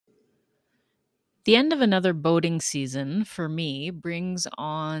The end of another boating season for me brings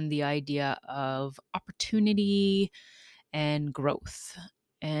on the idea of opportunity and growth.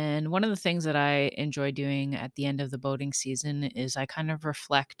 And one of the things that I enjoy doing at the end of the boating season is I kind of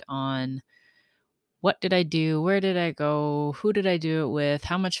reflect on what did I do? Where did I go? Who did I do it with?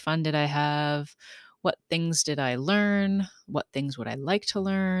 How much fun did I have? What things did I learn? What things would I like to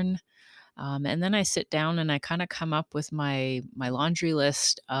learn? And then I sit down and I kind of come up with my laundry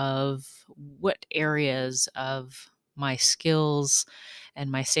list of what areas of my skills and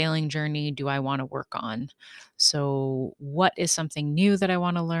my sailing journey do I want to work on. So, what is something new that I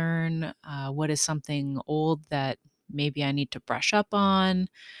want to learn? What is something old that maybe I need to brush up on?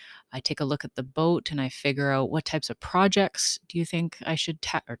 I take a look at the boat and I figure out what types of projects do you think I should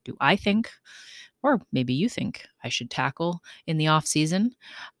or do I think or maybe you think I should tackle in the off season.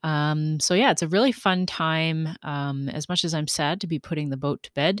 So yeah, it's a really fun time. As much as I'm sad to be putting the boat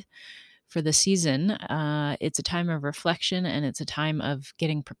to bed for the season, it's a time of reflection and it's a time of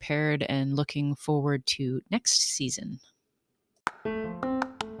getting prepared and looking forward to next season.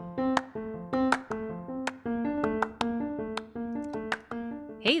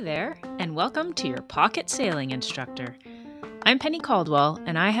 Hey there, and welcome to your Pocket Sailing Instructor. I'm Penny Caldwell,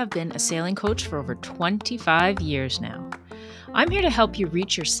 and I have been a sailing coach for over 25 years now. I'm here to help you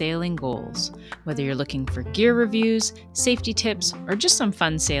reach your sailing goals, whether you're looking for gear reviews, safety tips, or just some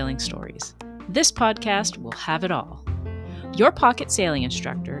fun sailing stories. This podcast will have it all. Your Pocket Sailing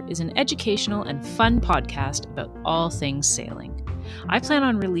Instructor is an educational and fun podcast about all things sailing. I plan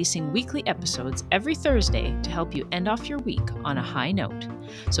on releasing weekly episodes every Thursday to help you end off your week on a high note.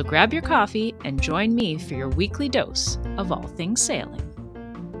 So grab your coffee and join me for your weekly dose of all things sailing.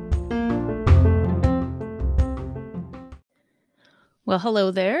 Well,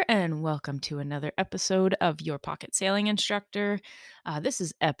 hello there, and welcome to another episode of Your Pocket Sailing Instructor. This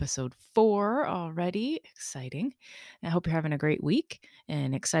is episode 4 already. Exciting. I hope you're having a great week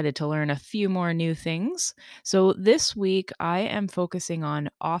and excited to learn a few more new things. So, this week I am focusing on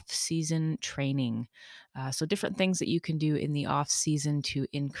off season training. So, different things that you can do in the off season to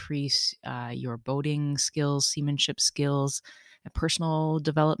increase your boating skills, seamanship skills, and personal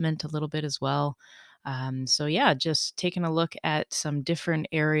development a little bit as well. So yeah, just taking a look at some different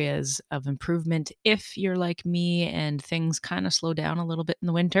areas of improvement if you're like me and things kind of slow down a little bit in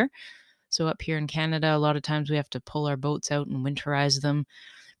the winter. So up here in Canada, a lot of times we have to pull our boats out and winterize them,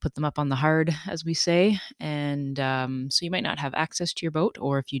 put them up on the hard, as we say. And so you might not have access to your boat,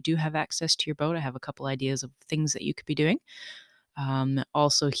 or if you do have access to your boat, I have a couple ideas of things that you could be doing.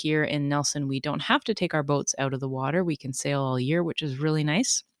 Also, here in Nelson, we don't have to take our boats out of the water. We can sail all year, which is really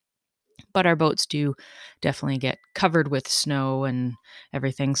nice, but our boats do definitely get covered with snow and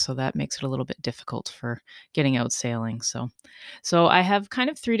everything, so that makes it a little bit difficult for getting out sailing. So I have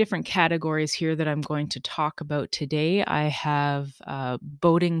kind of 3 different categories here that I'm going to talk about today. I have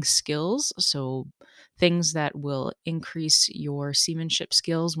boating skills, so things that will increase your seamanship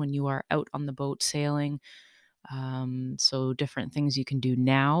skills when you are out on the boat sailing. So different things you can do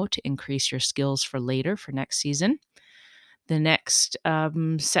now to increase your skills for later, for next season. The next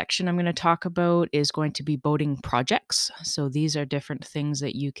section I'm going to talk about is going to be boating projects. So these are different things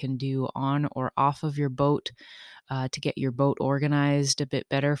that you can do on or off of your boat to get your boat organized a bit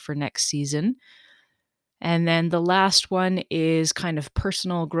better for next season. And then the last one is kind of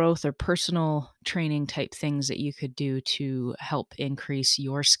personal growth or personal training type things that you could do to help increase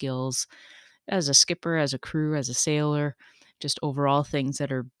your skills as a skipper, as a crew, as a sailor, just overall things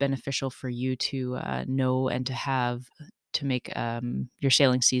that are beneficial for you to know and to have to make your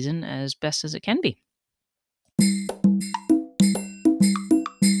sailing season as best as it can be.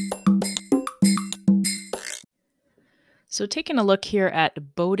 So, taking a look here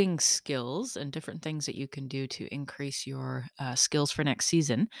at boating skills and different things that you can do to increase your skills for next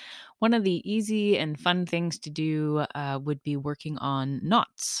season, one of the easy and fun things to do would be working on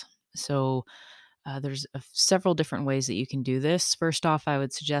knots. So, there's several different ways that you can do this. First off, I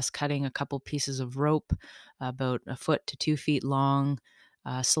would suggest cutting a couple pieces of rope about a foot to 2 feet long.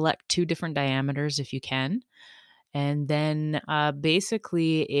 Select 2 different diameters if you can. And then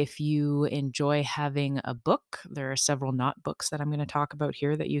basically, if you enjoy having a book, there are several knot books that I'm going to talk about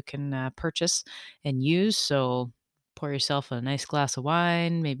here that you can purchase and use. So pour yourself a nice glass of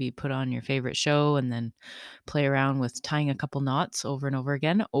wine, maybe put on your favorite show, and then play around with tying a couple knots over and over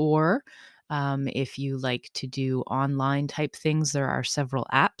again. Or if you like to do online type things, there are several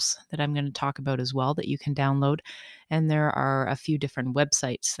apps that I'm going to talk about as well that you can download. And there are a few different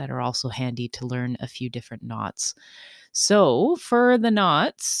websites that are also handy to learn a few different knots. So, for the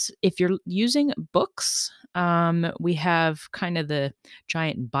knots, if you're using books, We have kind of the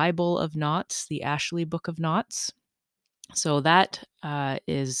giant Bible of knots, the Ashley Book of Knots. So that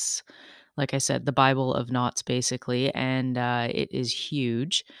is, like I said, the Bible of knots, basically, and it is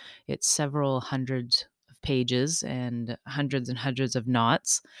huge. It's several hundreds of pages and hundreds of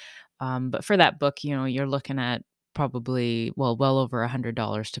knots. But for that book, you're looking at probably, well over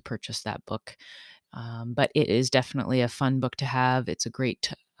 $100 to purchase that book. But it is definitely a fun book to have. It's a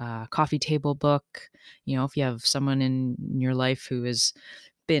great coffee table book. If you have someone in your life who has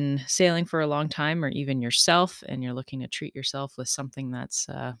been sailing for a long time, or even yourself, and you're looking to treat yourself with something that's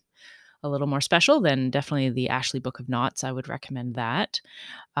a little more special, then definitely the Ashley Book of Knots. I would recommend that.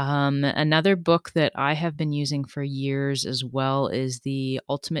 Another book that I have been using for years as well is the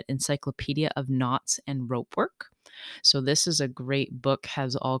Ultimate Encyclopedia of Knots and Rope Work. So this is a great book,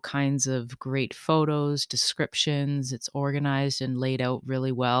 has all kinds of great photos, descriptions. It's organized and laid out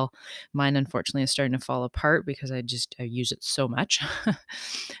really well. Mine, unfortunately, is starting to fall apart because I use it so much.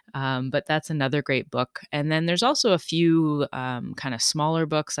 But that's another great book. And then there's also a few kind of smaller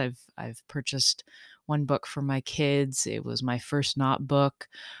books. I've purchased one book for my kids. It was my first knot book.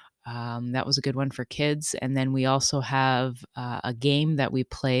 That was a good one for kids. And then we also have a game that we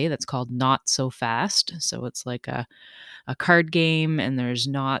play that's called Not So Fast. So it's like a card game, and there's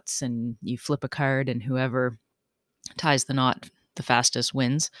knots, and you flip a card, and whoever ties the knot the fastest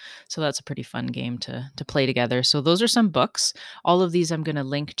wins. So that's a pretty fun game to play together. So those are some books. All of these I'm going to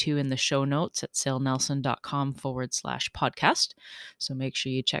link to in the show notes at sailnelson.com/podcast. So make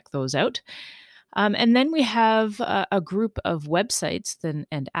sure you check those out. And then we have a group of websites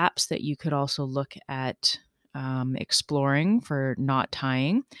and apps that you could also look at exploring for knot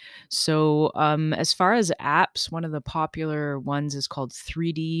tying. So, as far as apps, one of the popular ones is called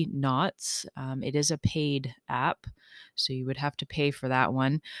 3D Knots. It is a paid app, so you would have to pay for that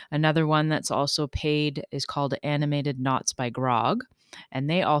one. Another one that's also paid is called Animated Knots by Grog, and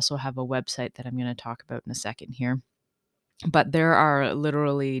they also have a website that I'm going to talk about in a second here. But there are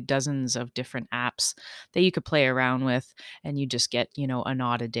literally dozens of different apps that you could play around with, and you just get, a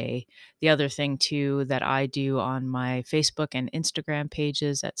knot a day. The other thing too that I do on my Facebook and Instagram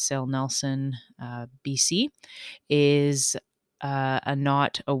pages at Sail Nelson BC is a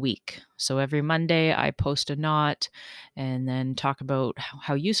knot a week. So every Monday, I post a knot and then talk about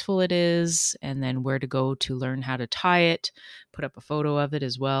how useful it is, and then where to go to learn how to tie it, put up a photo of it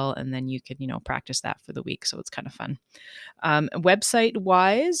as well. And then you can, practice that for the week. So it's kind of fun. Website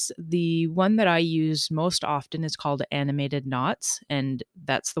wise, the one that I use most often is called Animated Knots, and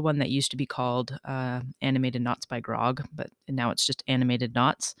that's the one that used to be called Animated Knots by Grog, but now it's just Animated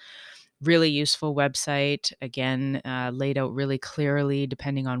Knots. Really useful website. Again, laid out really clearly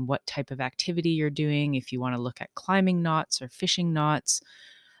depending on what type of activity you're doing. If you want to look at climbing knots or fishing knots,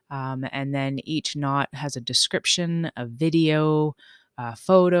 and then each knot has a description, a video,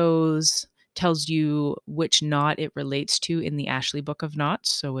 photos, tells you which knot it relates to in the Ashley Book of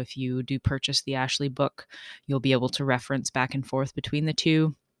Knots. So if you do purchase the Ashley book, you'll be able to reference back and forth between the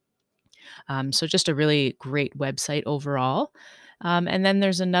two. So just a really great website overall. And then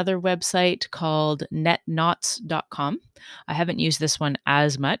there's another website called netknots.com. I haven't used this one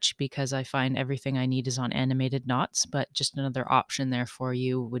as much because I find everything I need is on Animated Knots, but just another option there for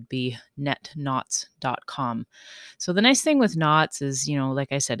you would be netknots.com. So the nice thing with knots is,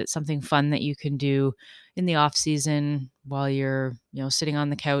 like I said, it's something fun that you can do in the off season while you're, sitting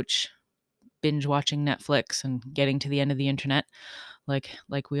on the couch, binge watching Netflix and getting to the end of the internet like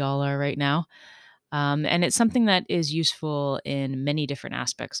we all are right now. And it's something that is useful in many different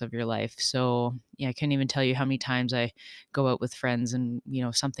aspects of your life. So, yeah, I can't even tell you how many times I go out with friends and,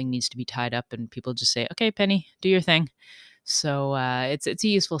 something needs to be tied up and people just say, okay, Penny, do your thing. So it's a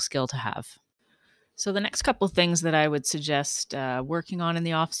useful skill to have. So the next couple things that I would suggest working on in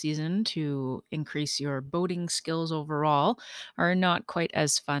the off season to increase your boating skills overall are not quite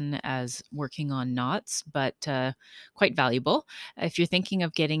as fun as working on knots, but quite valuable. If you're thinking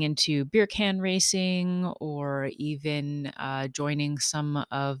of getting into beer can racing or even joining some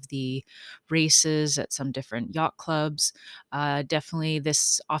of the races at some different yacht clubs, definitely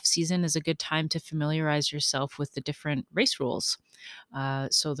this off season is a good time to familiarize yourself with the different race rules.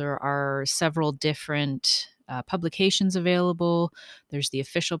 So there are several different publications available. There's the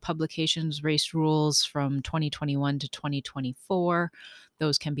official publications race rules from 2021 to 2024.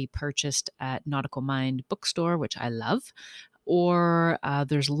 Those can be purchased at Nautical Mind Bookstore, which I love. Or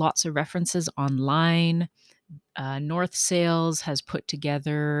there's lots of references online. North Sails has put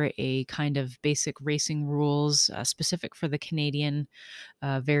together a kind of basic racing rules specific for the Canadian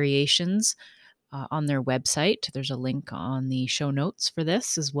variations. on their website. There's a link on the show notes for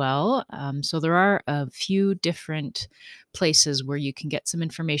this as well. So there are a few different places where you can get some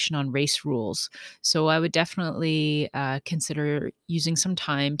information on race rules. So I would definitely consider using some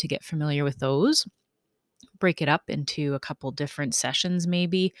time to get familiar with those. Break it up into a couple different sessions,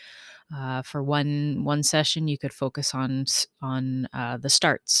 maybe. For one session, you could focus on the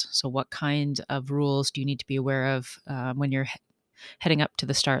starts. So, what kind of rules do you need to be aware of when you're heading up to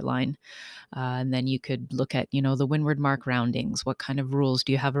the start line? And then you could look at, the windward mark roundings. What kind of rules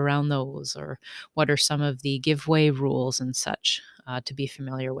do you have around those? Or what are some of the giveaway rules and such to be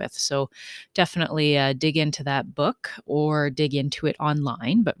familiar with? So definitely dig into that book or dig into it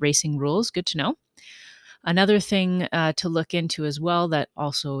online. But racing rules, good to know. Another thing to look into as well that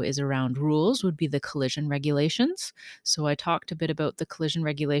also is around rules would be the collision regulations. So I talked a bit about the collision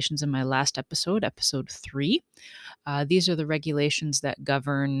regulations in my last episode, episode 3. These are the regulations that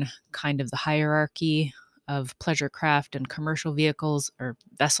govern kind of the hierarchy of pleasure craft and commercial vehicles or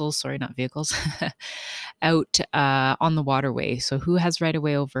vessels, sorry, not vehicles, out on the waterway. So, who has right of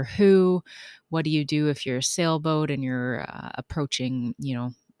way over who? What do you do if you're a sailboat and you're approaching,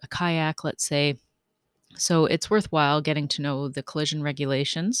 a kayak, let's say? So, it's worthwhile getting to know the collision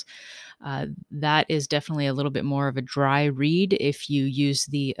regulations. That is definitely a little bit more of a dry read if you use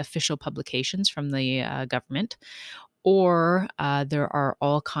the official publications from the government, or there are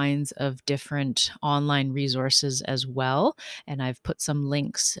all kinds of different online resources as well. And I've put some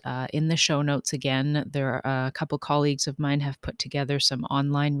links in the show notes again. There are a couple colleagues of mine have put together some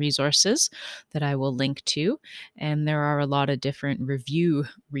online resources that I will link to. And there are a lot of different review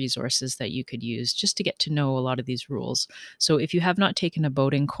resources that you could use just to get to know a lot of these rules. So if you have not taken a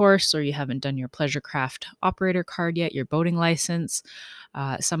boating course or you haven't done your pleasure craft operator card yet, your boating license,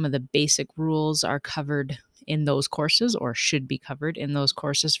 some of the basic rules are covered in those courses or should be covered in those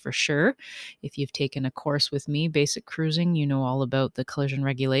courses for sure. If you've taken a course with me, basic cruising, you know all about the collision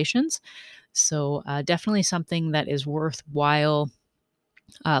regulations. So, definitely something that is worthwhile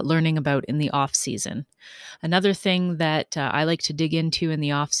learning about in the off season. Another thing that I like to dig into in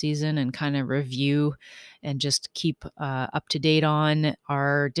the off season and kind of review and just keep up to date on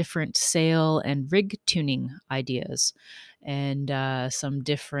are different sail and rig tuning ideas and some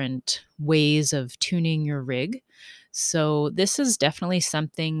different ways of tuning your rig. So, this is definitely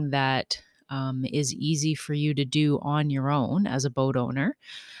something that is easy for you to do on your own as a boat owner,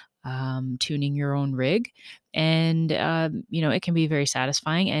 tuning your own rig. And, it can be very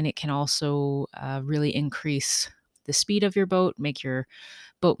satisfying and it can also really increase the speed of your boat, make your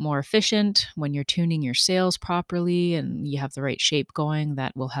boat more efficient when you're tuning your sails properly and you have the right shape going.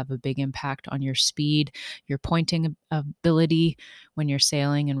 That will have a big impact on your speed, your pointing ability when you're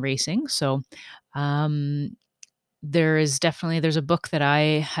sailing and racing. So, um, there's a book that I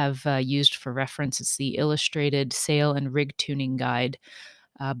have used for reference. It's the Illustrated Sail and Rig Tuning Guide,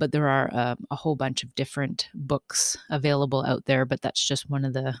 but there are a whole bunch of different books available out there. But that's just one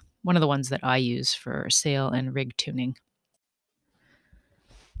of the ones that I use for sail and rig tuning.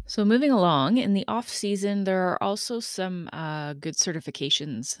 So moving along in the off season, there are also some good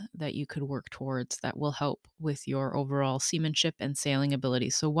certifications that you could work towards that will help with your overall seamanship and sailing ability.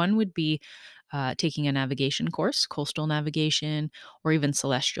 So one would be taking a navigation course, coastal navigation, or even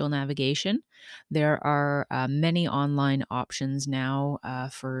celestial navigation. There are many online options now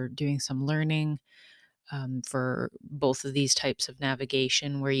for doing some learning for both of these types of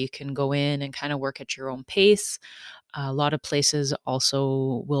navigation where you can go in and kind of work at your own pace. A lot of places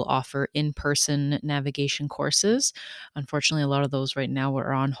also will offer in person navigation courses. Unfortunately, a lot of those right now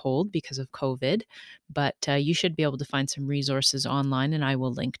are on hold because of COVID, but you should be able to find some resources online, and I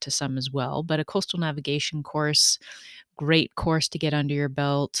will link to some as well. But a coastal navigation course, great course to get under your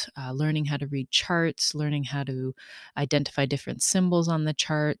belt, learning how to read charts, learning how to identify different symbols on the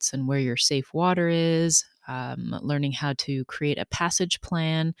charts and where your safe water is, learning how to create a passage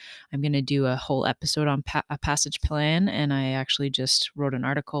plan. I'm going to do a whole episode on a passage plan, and I actually just wrote an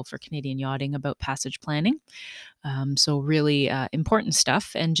article for Canadian Yachting about passage planning. So, really important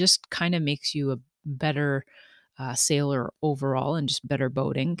stuff, and just kind of makes you a better sailor overall, and just better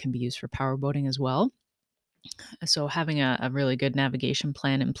boating can be used for power boating as well. So, having a really good navigation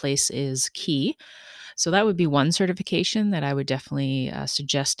plan in place is key. So that would be one certification that I would definitely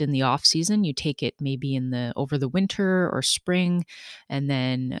suggest in the off season. You take it maybe in the over the winter or spring, and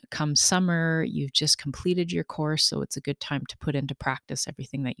then come summer, you've just completed your course. So it's a good time to put into practice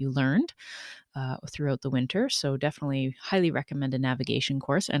everything that you learned throughout the winter. So definitely highly recommend a navigation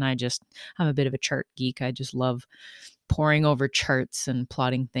course. And I'm a bit of a chart geek. I just love poring over charts and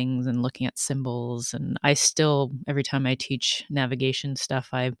plotting things and looking at symbols. And I still, every time I teach navigation stuff,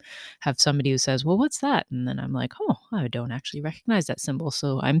 I have somebody who says, "Well, what's that?" And then I'm like, "Oh, I don't actually recognize that symbol."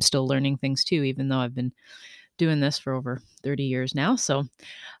 So I'm still learning things too, even though I've been doing this for over 30 years now. So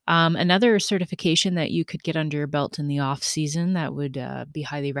another certification that you could get under your belt in the off season that would be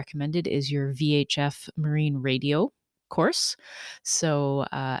highly recommended is your VHF Marine Radio course. So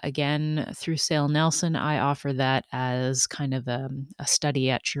again, through Sail Nelson, I offer that as kind of a study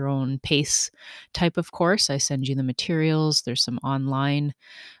at your own pace type of course. I send you the materials. There's some online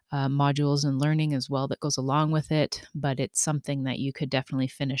modules and learning as well that goes along with it, but it's something that you could definitely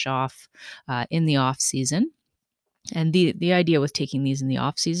finish off in the off season. And the idea with taking these in the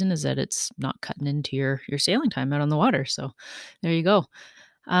off season is that it's not cutting into your sailing time out on the water. So there you go.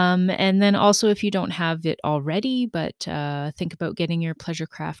 And then also, if you don't have it already, but think about getting your pleasure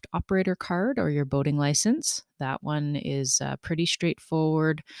craft operator card or your boating license. That one is pretty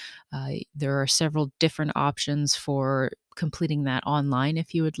straightforward. There are several different options for completing that online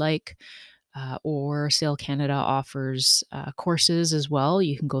if you would like. Or Sail Canada offers courses as well.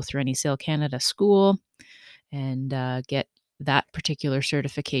 You can go through any Sail Canada school and get that particular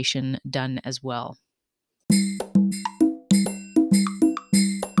certification done as well.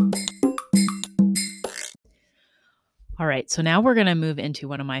 All right, so now we're going to move into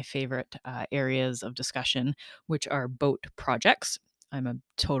one of my favorite areas of discussion, which are boat projects. I'm a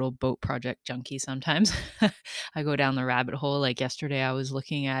total boat project junkie sometimes. I go down the rabbit hole. Like yesterday, I was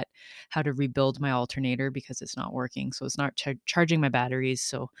looking at how to rebuild my alternator because it's not working. So it's not charging my batteries.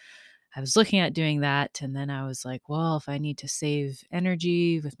 So I was looking at doing that. And then I was like, well, if I need to save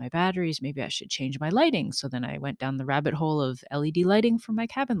energy with my batteries, maybe I should change my lighting. So then I went down the rabbit hole of LED lighting for my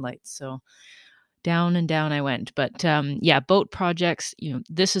cabin lights. So down and down I went. But yeah, boat projects,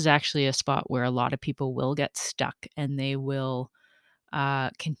 this is actually a spot where a lot of people will get stuck and they will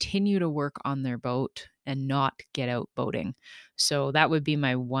continue to work on their boat and not get out boating. So that would be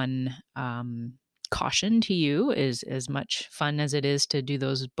my one caution to you is as much fun as it is to do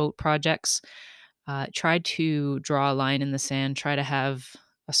those boat projects. Try to draw a line in the sand, try to have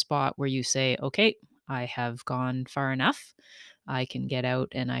a spot where you say, okay, I have gone far enough. I can get out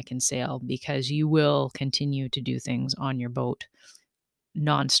and I can sail because you will continue to do things on your boat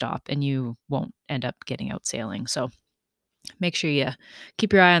nonstop and you won't end up getting out sailing. So make sure you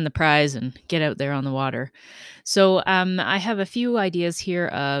keep your eye on the prize and get out there on the water. So I have a few ideas here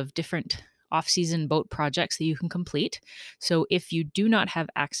of different off-season boat projects that you can complete. So if you do not have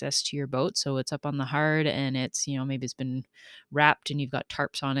access to your boat, so it's up on the hard and it's, maybe it's been wrapped and you've got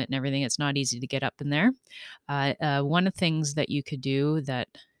tarps on it and everything, it's not easy to get up in there. One of the things that you could do that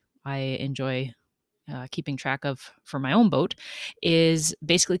I enjoy keeping track of for my own boat is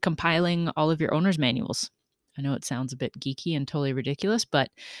basically compiling all of your owner's manuals. I know it sounds a bit geeky and totally ridiculous, but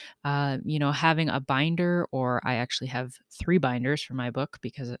having a binder, or I actually have 3 binders for my book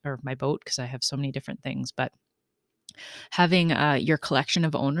or my boat because I have so many different things. But having your collection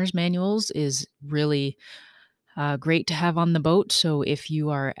of owner's manuals is really great to have on the boat. So if you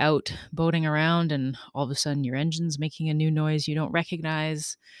are out boating around and all of a sudden your engine's making a new noise you don't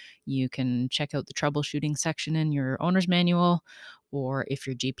recognize, you can check out the troubleshooting section in your owner's manual. Or if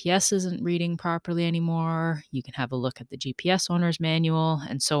your GPS isn't reading properly anymore, you can have a look at the GPS owner's manual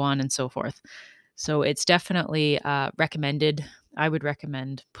and so on and so forth. So it's definitely recommended. I would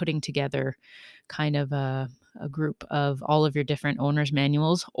recommend putting together kind of a group of all of your different owner's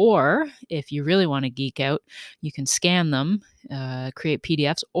manuals. Or if you really want to geek out, you can scan them, create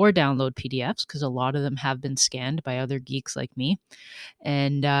PDFs or download PDFs because a lot of them have been scanned by other geeks like me.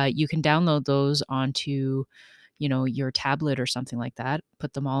 And you can download those onto your tablet or something like that,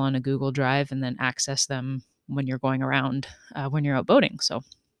 put them all on a Google Drive and then access them when you're going around, when you're out boating. So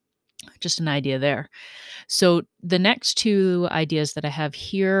just an idea there. So the next 2 ideas that I have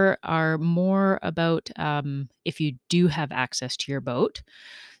here are more about if you do have access to your boat.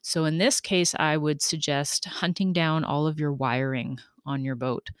 So in this case, I would suggest hunting down all of your wiring on your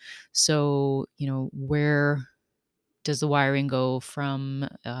boat. So, where does the wiring go from,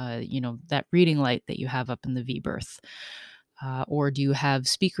 that reading light that you have up in the V berth? Or do you have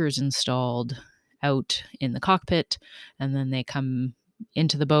speakers installed out in the cockpit and then they come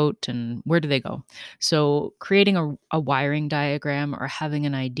into the boat, and where do they go? So creating a wiring diagram or having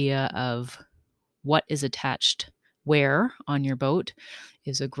an idea of what is attached where on your boat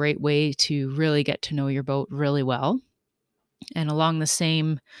is a great way to really get to know your boat really well. And along the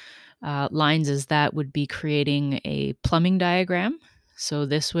same lines as that would be creating a plumbing diagram. So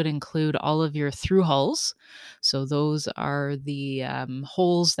this would include all of your through hulls. So those are the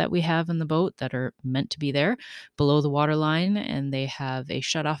holes that we have in the boat that are meant to be there below the waterline, and they have a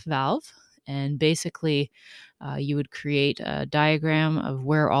shut-off valve. And basically, you would create a diagram of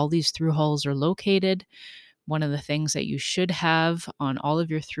where all these through hulls are located. One of the things that you should have on all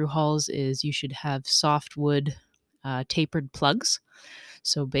of your through hulls is you should have softwood tapered plugs.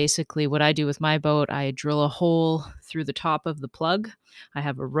 So basically, what I do with my boat, I drill a hole through the top of the plug. I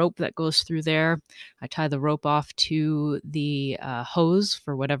have a rope that goes through there. I tie the rope off to the hose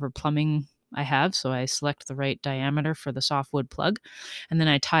for whatever plumbing I have. So I select the right diameter for the softwood plug, and then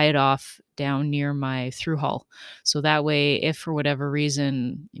I tie it off down near my through hull. So that way, if for whatever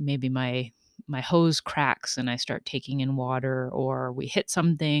reason, maybe my hose cracks and I start taking in water, or we hit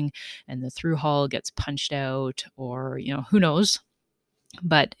something and the through hull gets punched out, or who knows,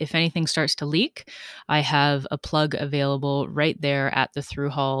 but if anything starts to leak, I have a plug available right there at the through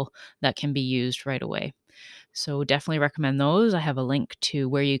hull that can be used right away. So definitely recommend those. I have a link to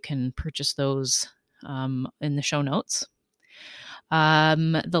where you can purchase those in the show notes.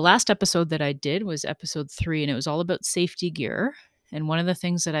 The last episode that I did was episode 3, and it was all about safety gear. And one of the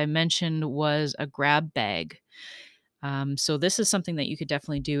things that I mentioned was a grab bag. So this is something that you could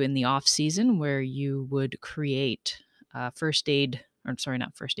definitely do in the off season, where you would create first aid, or sorry,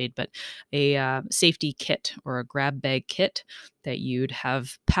 not first aid, but a safety kit or a grab bag kit that you'd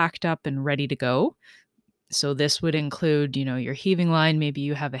have packed up and ready to go. So this would include, your heaving line. Maybe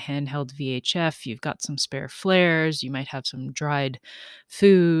you have a handheld VHF, you've got some spare flares, you might have some dried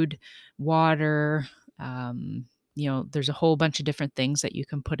food, water. There's a whole bunch of different things that you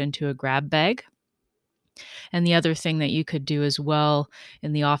can put into a grab bag. And the other thing that you could do as well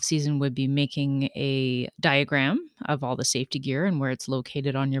in the off season would be making a diagram of all the safety gear and where it's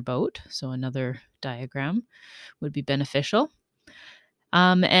located on your boat. So another diagram would be beneficial.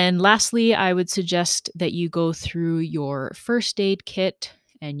 And lastly, I would suggest that you go through your first aid kit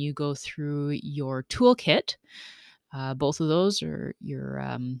and you go through your toolkit. Both of those, or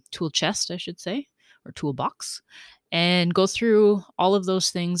your tool chest, I should say, or toolbox, and go through all of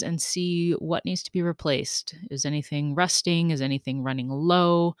those things and see what needs to be replaced. Is anything rusting? Is anything running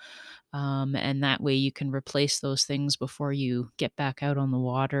low? And that way you can replace those things before you get back out on the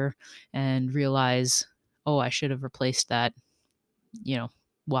water and realize, oh, I should have replaced that,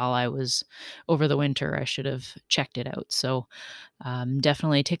 while I was over the winter. I should have checked it out. So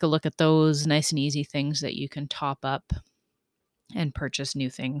definitely take a look at those nice and easy things that you can top up and purchase new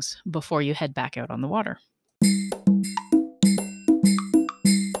things before you head back out on the water.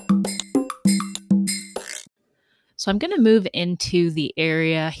 So I'm going to move into the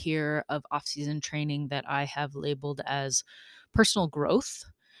area here of off-season training that I have labeled as personal growth.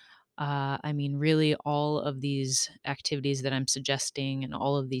 Really, all of these activities that I'm suggesting and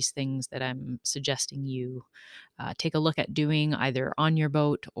all of these things that I'm suggesting you take a look at doing either on your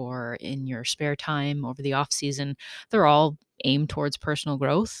boat or in your spare time over the off season, they're all aimed towards personal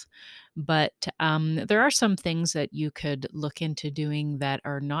growth. But there are some things that you could look into doing that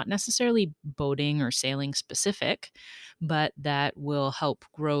are not necessarily boating or sailing specific, but that will help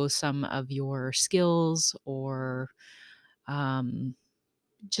grow some of your skills, or um,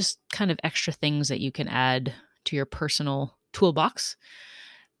 just kind of extra things that you can add to your personal toolbox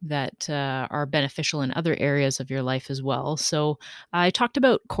that are beneficial in other areas of your life as well. So I talked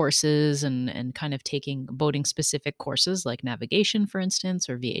about courses and kind of taking boating specific courses like navigation, for instance,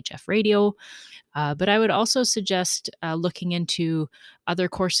 or VHF radio. But I would also suggest looking into other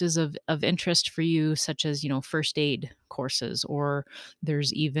courses of interest for you, such as, first aid courses, or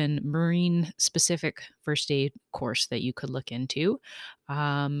there's even marine specific first aid course that you could look into.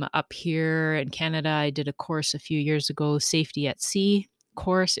 Up here in Canada, I did a course a few years ago, Safety at Sea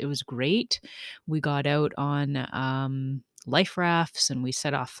course. It was great. We got out on life rafts and we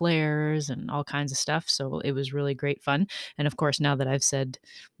set off flares and all kinds of stuff. So it was really great fun. And of course, now that I've said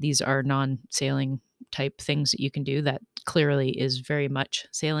these are non-sailing type things that you can do, that clearly is very much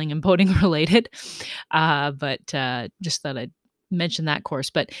sailing and boating related. But just thought I'd mention that course.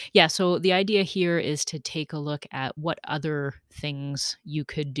 But yeah, so the idea here is to take a look at what other things you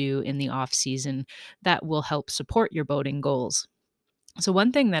could do in the off season that will help support your boating goals. So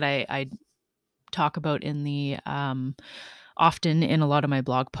one thing that I talk about in the often in a lot of my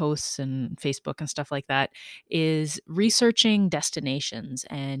blog posts and Facebook and stuff like that is researching destinations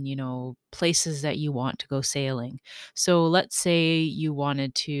and, places that you want to go sailing. So let's say you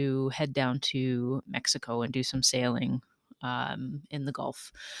wanted to head down to Mexico and do some sailing in the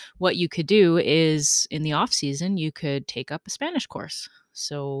Gulf. What you could do is in the off season, you could take up a Spanish course.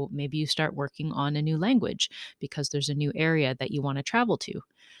 So maybe you start working on a new language because there's a new area that you want to travel to.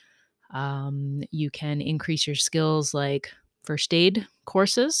 You can increase your skills like first aid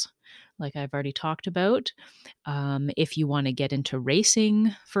courses, like I've already talked about. If you want to get into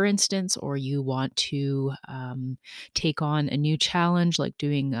racing, for instance, or you want to take on a new challenge like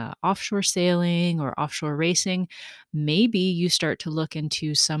doing offshore sailing or offshore racing, maybe you start to look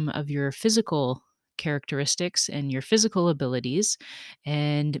into some of your physical characteristics and your physical abilities.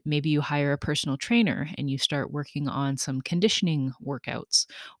 And maybe you hire a personal trainer and you start working on some conditioning workouts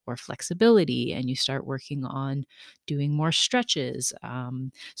or flexibility, and you start working on doing more stretches.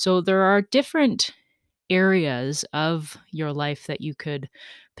 So there are different areas of your life that you could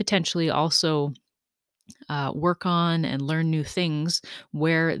potentially also work on and learn new things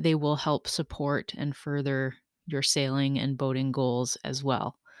where they will help support and further your sailing and boating goals as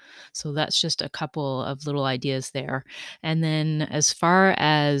well. So that's just a couple of little ideas there. And then as far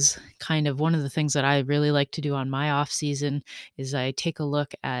as kind of one of the things that I really like to do on my off season is I take a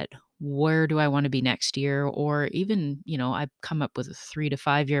look at where do I want to be next year, or even, I come up with a 3 to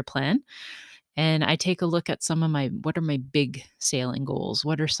 5 year plan, and I take a look at some of what are my big sailing goals?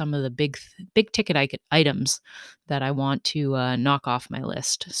 What are some of the big ticket items that I want to knock off my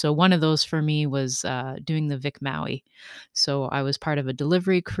list? So one of those for me was doing the Vic Maui. So I was part of a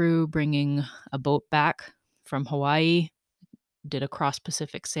delivery crew bringing a boat back from Hawaii. Did a cross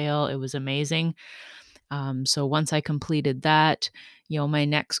Pacific sail. It was amazing. So once I completed that, my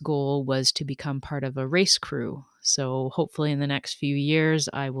next goal was to become part of a race crew. So hopefully in the next few years,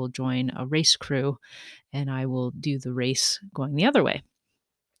 I will join a race crew and I will do the race going the other way.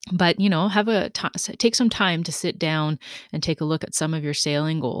 But, take some time to sit down and take a look at some of your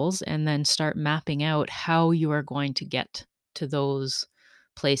sailing goals and then start mapping out how you are going to get to those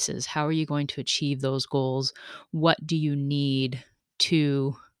places. How are you going to achieve those goals? What do you need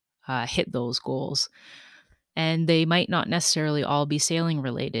to hit those goals? And they might not necessarily all be sailing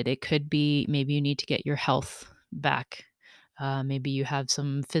related. It could be maybe you need to get your health back. Maybe you have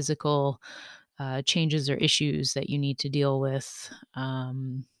some physical changes or issues that you need to deal with.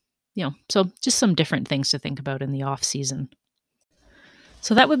 So just some different things to think about in the off season.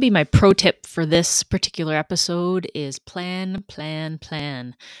 So that would be my pro tip for this particular episode is plan, plan,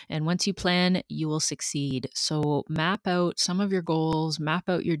 plan. And once you plan, you will succeed. So map out some of your goals, map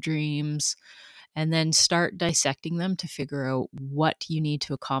out your dreams, and then start dissecting them to figure out what you need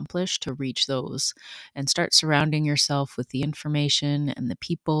to accomplish to reach those, and start surrounding yourself with the information and the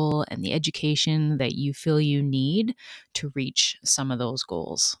people and the education that you feel you need to reach some of those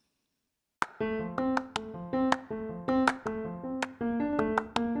goals.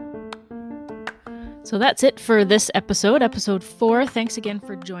 So that's it for this episode 4. Thanks again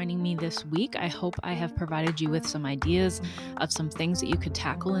for joining me this week. I hope I have provided you with some ideas of some things that you could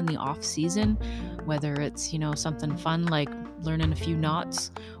tackle in the off season, whether it's, something fun like learning a few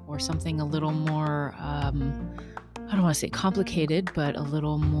knots, or something a little more, I don't want to say complicated, but a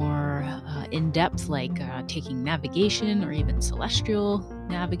little more in-depth, like taking navigation or even celestial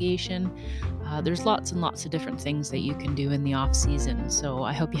navigation. There's lots and lots of different things that you can do in the off season. So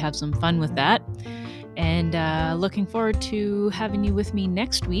I hope you have some fun with that. And looking forward to having you with me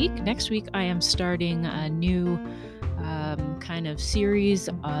next week. Next week, I am starting a new kind of series.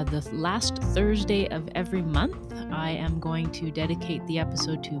 The last Thursday of every month, I am going to dedicate the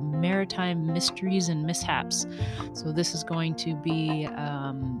episode to maritime mysteries and mishaps. So this is going to be,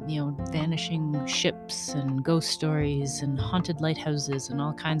 vanishing ships and ghost stories and haunted lighthouses and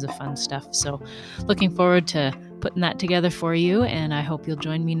all kinds of fun stuff. So looking forward to putting that together for you, and I hope you'll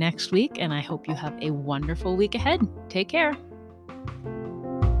join me next week, and I hope you have a wonderful week ahead. Take care.